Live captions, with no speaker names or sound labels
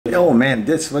Oh man,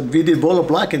 that's what we did bolo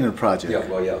blocking in the project. Yeah,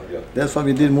 well, yeah. That's what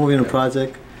we did moving in the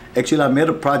project. Actually, I made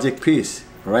a project piece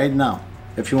right now.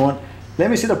 If you want, let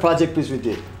me see the project piece we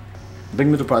did. Bring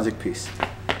me the project piece.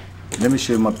 Let me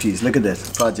show you my piece. Look at this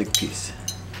project piece.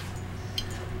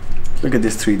 Look at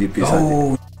this 3D piece.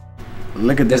 Oh,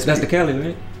 look at this. That's the Cali,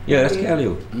 right? Yeah, that's Cali.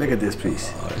 Look at this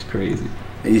piece. Oh, that's crazy.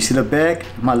 And you see the back?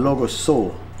 My logo,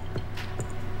 Soul.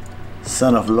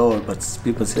 Son of Lord, but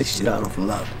people say shit out of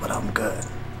love, but I'm good.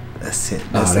 That's it.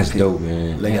 That's dope,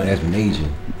 man. Yeah, that's major.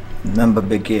 Number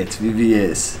Baguette,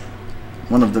 VVS.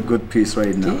 One of the good pieces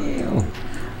right now. Damn.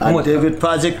 I did with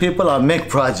project people, I make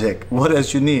project. What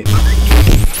else you need?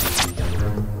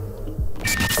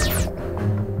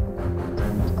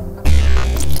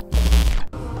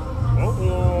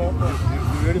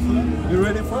 You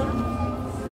ready for it?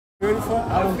 You ready for it?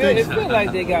 I don't think so. It feels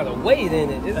like they got a weight in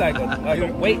it. It's like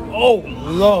a weight. Oh,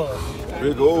 Lord.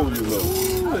 Big old, you know.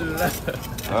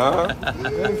 Huh?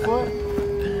 You ready for it?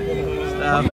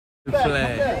 Stop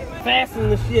playing. Fasten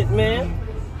the shit, man.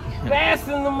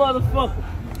 Fasten the motherfucker.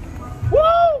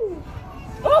 Woo!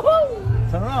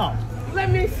 Woohoo! Turn around. Let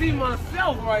me see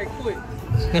myself right quick.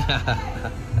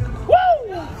 Woo!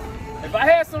 If I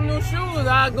had some new shoes,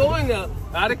 I'd go in there.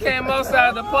 I'd have came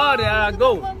outside the party, I'd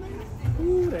go. How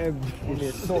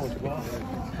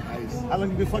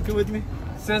long you been fucking with me?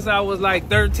 Since I was like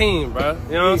 13, bro.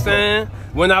 You know what I'm saying?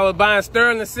 When I was buying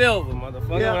sterling silver,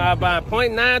 motherfucker. Yeah. When I was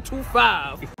buying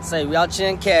 .925. Say we out here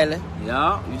in Cali.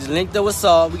 Yeah. You just linked up with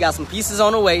Saul. We got some pieces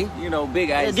on the way. You know,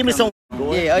 big ice. Yeah, give me some.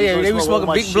 Yeah, oh yeah, they be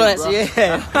smoking big blunts,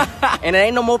 yeah. And there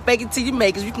ain't no more faking till you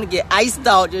make, cause you can get iced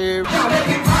out, yeah.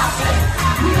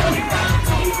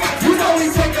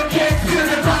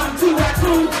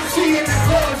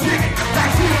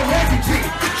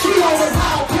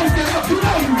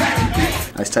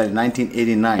 I started in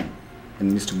 1989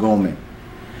 in Mr. Goldman.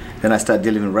 Then I started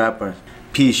dealing with rappers.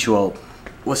 P show up.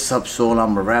 What's up, Soul?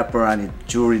 I'm a rapper. I need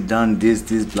jewelry done, this,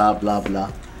 blah, blah,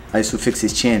 blah. I used to fix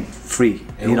his chain free.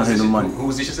 He don't have no money. Who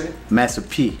was this you said? Master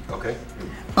P. Okay.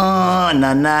 Nah.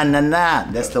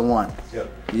 That's the one. Yeah.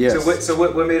 Yes. So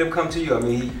what made him come to you? I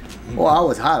mean, he Well, I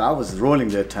was hot. I was rolling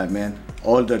that time, man.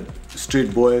 All the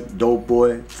street boy, dope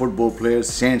boy, football players,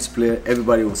 Saints player,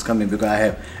 everybody was coming because I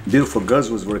have beautiful girls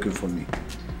was working for me.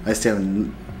 I used to have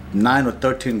 9 or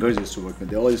 13 girls used to work with.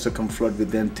 They all used to come flirt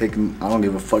with them, take them. I don't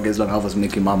give a fuck as long as I was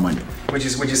making my money. Would you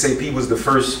say P was the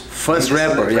first? First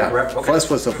rapper, yeah. Okay. First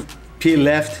was P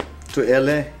left to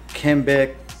LA, came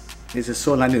back. He said,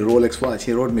 Soul, I need Rolex watch.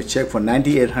 He wrote me a check for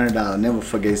 $9,800. I'll never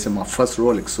forget. He said, my first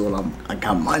Rolex, Soul. I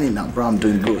got money now, bro. I'm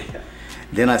doing good.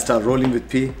 Then I started rolling with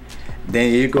P.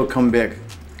 Then you go come back,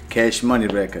 Cash Money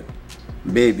record,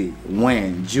 Baby,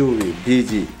 Wayne, Jewelry,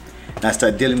 BG. And I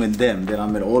started dealing with them. Then I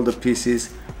made all the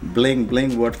pieces, bling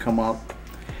word come out.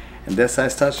 And that's how I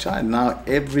start shining. Now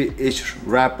every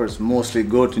rappers mostly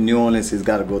go to New Orleans, it's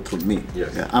gotta go through me.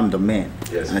 Yes. Yeah, I'm the man.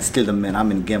 Yes. I'm still the man.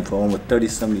 I'm in the game for almost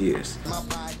 30-some years.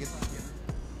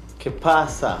 Que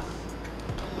pasa?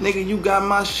 Nigga, you got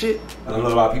my shit? I don't know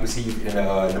a lot of people see you in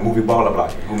the movie Baller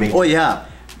Blocking. Who made Oh yeah,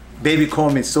 Baby call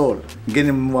me Soul.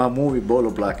 Getting my movie Bolo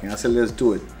Blocking. I said, let's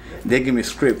do it. They give me a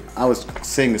script. I was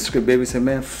saying the script. Baby said,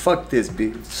 man, fuck this,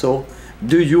 B. So,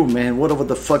 do you, man. Whatever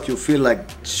the fuck you feel like,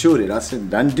 shoot it. I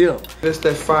said, done deal. That's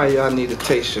that fire, I need to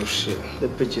taste your shit.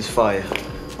 That bitch is fire.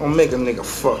 Don't make a nigga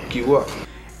fuck you up.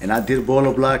 And I did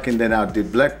Bolo Blocking, then I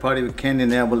did Black Party with Candy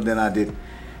Nebel, then I did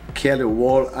Kelly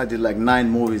Wall. I did like 9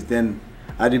 movies. Then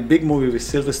I did big movie with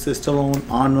Sylvester Stallone,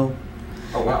 Arnold,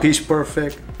 Pitch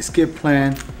Perfect, Escape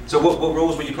Plan. So what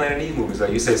roles were you playing in these movies?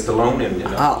 Like you said Stallone and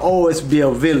I always be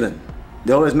a villain.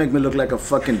 They always make me look like a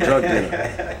fucking drug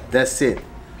dealer. That's it.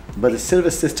 But the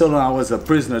Sylvester Stallone, I was a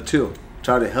prisoner too.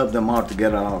 Try to help them out to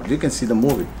get out. You can see the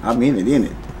movie. I'm in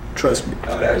it. Trust me.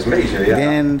 Oh, that was major, yeah.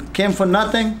 Then came for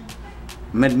nothing,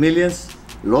 made millions,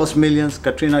 lost millions.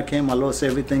 Katrina came, I lost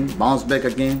everything, bounced back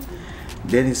again.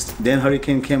 Then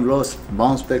Hurricane came, lost,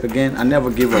 bounced back again. I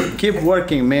never give up. Keep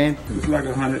working, man. It's like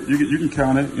 100. You can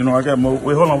count it. You know, I got more.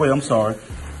 Wait, hold on. Wait, I'm sorry.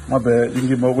 My bad. You can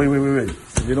get more. Wait.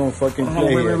 You don't fucking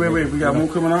play. Wait. We got more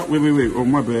coming out. Wait. Oh,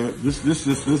 my bad.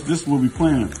 This will be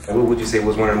playing. And what would you say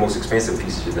was one of the most expensive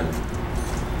pieces you've done?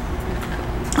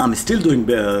 I'm still doing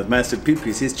Master P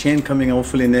piece. His chain coming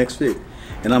hopefully next week.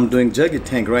 And I'm doing Juggy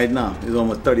Tank right now. It's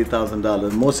almost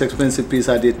 $30,000. Most expensive piece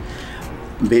I did,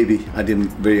 Baby, I did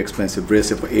very expensive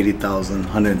bracelet for $80,000,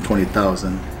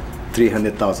 $120,000,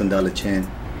 $300,000 chain.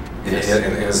 Yes.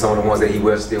 And some of the ones that he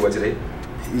wears still wear today?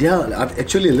 Yeah,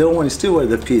 actually, little one is still wear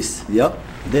the piece. Yep,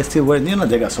 they still wear. You know,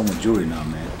 they got so much jewelry now,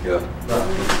 man. Yeah.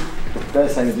 The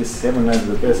best I can do $700.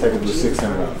 The best I can do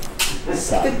 $600.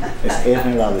 It's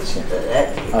 $800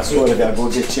 check. I swear to God,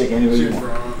 go get check anywhere you want.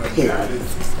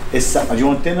 It's you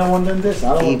want thinner one than this?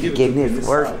 I don't want to give getting it his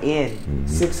work in.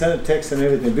 600 texts and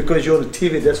everything because you're on the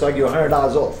TV. That's why I give you $100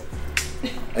 off.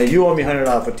 And you owe me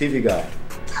 $100 for TV guy.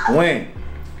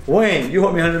 Wayne, you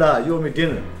owe me $100. You owe me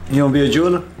dinner. You want to be a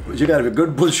jeweler? You gotta be a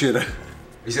good bullshitter.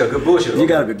 You see a good bullshit. You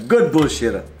gotta be a good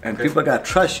bullshitter, and people gotta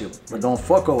trust you, but don't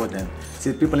fuck over them.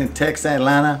 See, people in Texas,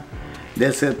 Atlanta,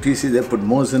 they sell pieces. They put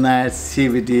moissanite,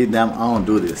 CVD. Damn, I don't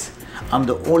do this. I'm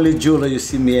the only jeweler you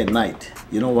see me at night.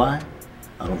 You know why?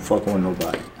 I don't fuck with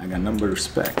nobody. I got nothing but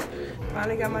respect.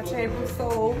 Finally got my chain from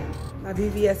Soul, my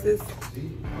VVS's.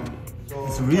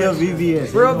 It's real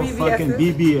VVS. Real no VVS. fucking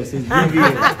BBS. It's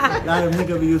VVS. A lot of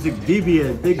niggas be using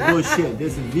BBS. Big bullshit.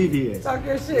 This is VVS. Talk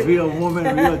your shit. Real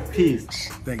woman, real peace.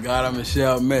 Thank God I'm in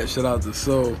Shell Met. Shout out to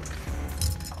Soul.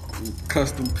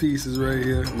 Custom pieces right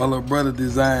here. My little brother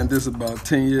designed this about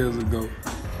 10 years ago.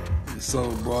 And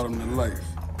Soul brought him to life.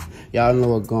 Y'all know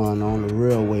what's going on the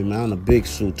real way, man. I'm a big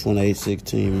suit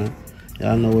 2816, man.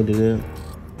 Y'all know what it is.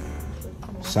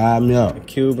 Sign me up.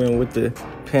 Cuban with the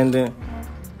pendant.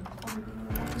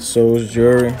 Soul's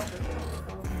jewelry.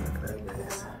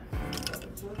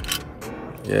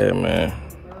 Yeah, man.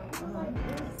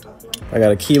 I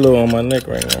got a kilo on my neck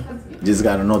right now. Just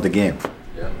gotta know the game.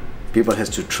 People has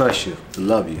to trust you, to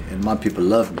love you, and my people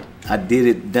love me. I did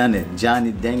it, done it.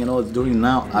 Johnny Dang and all doing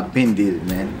now, I been did it,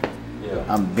 man. Yeah.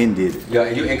 I'm been did it. Yeah,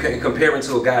 and you and comparing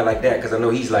to a guy like that, because I know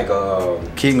he's like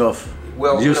king of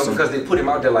well, Houston. You know, because they put him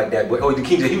out there like that. But the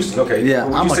king of Houston, okay. Yeah,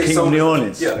 well, I'm a king of New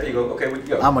Orleans. Yeah, there you go. Okay,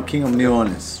 yeah. I'm a king of New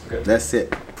Orleans. Okay. That's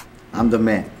it. I'm the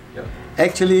man. Yeah.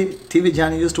 Actually, TV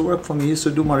Johnny used to work for me. He used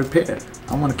to do my repair.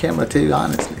 I'm on camera, I tell you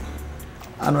honestly.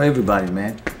 I know everybody,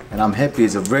 man. And I'm happy.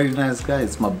 He's a very nice guy.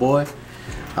 It's my boy.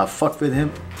 I fuck with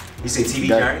him. You say TV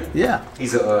Johnny? Yeah.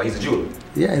 He's a jeweler.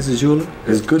 Yeah, he's a jeweler.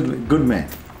 He's a good man.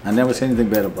 I never say anything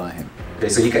bad about him. Okay,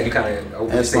 so you kind of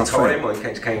taught him, or you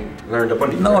can't learn up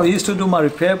under you? No, he used to do my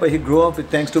repair, but he grew up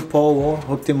thanks to Paul Wall,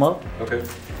 hooked him up. Okay.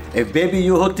 If baby,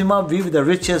 you hooked him up, we were the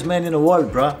richest man in the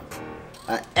world, bruh.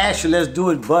 I asked you, let's do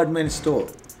it, Birdman store.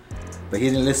 But he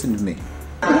didn't listen to me.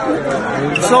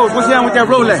 So, what's down with that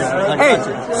Rolex?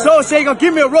 Hey, so say you gonna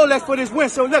give me a Rolex for this win.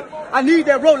 So look, I need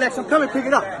that Rolex. I'm coming to pick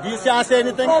it up. Do you see I say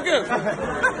anything? Okay.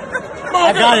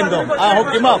 I got him though. I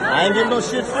hooked him up. I ain't giving no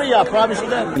shit free. I promise you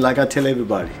that. Like I tell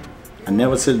everybody, I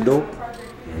never sell dope.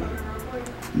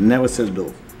 Never sell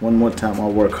dope. One more time, I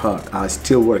work hard. I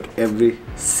still work every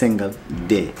single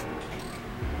day.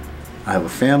 I have a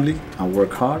family. I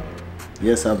work hard.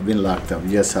 Yes, I've been locked up.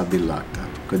 Yes, I've been locked up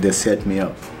because they set me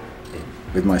up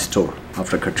with my store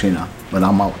after Katrina. But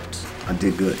I'm out. I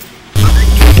did good.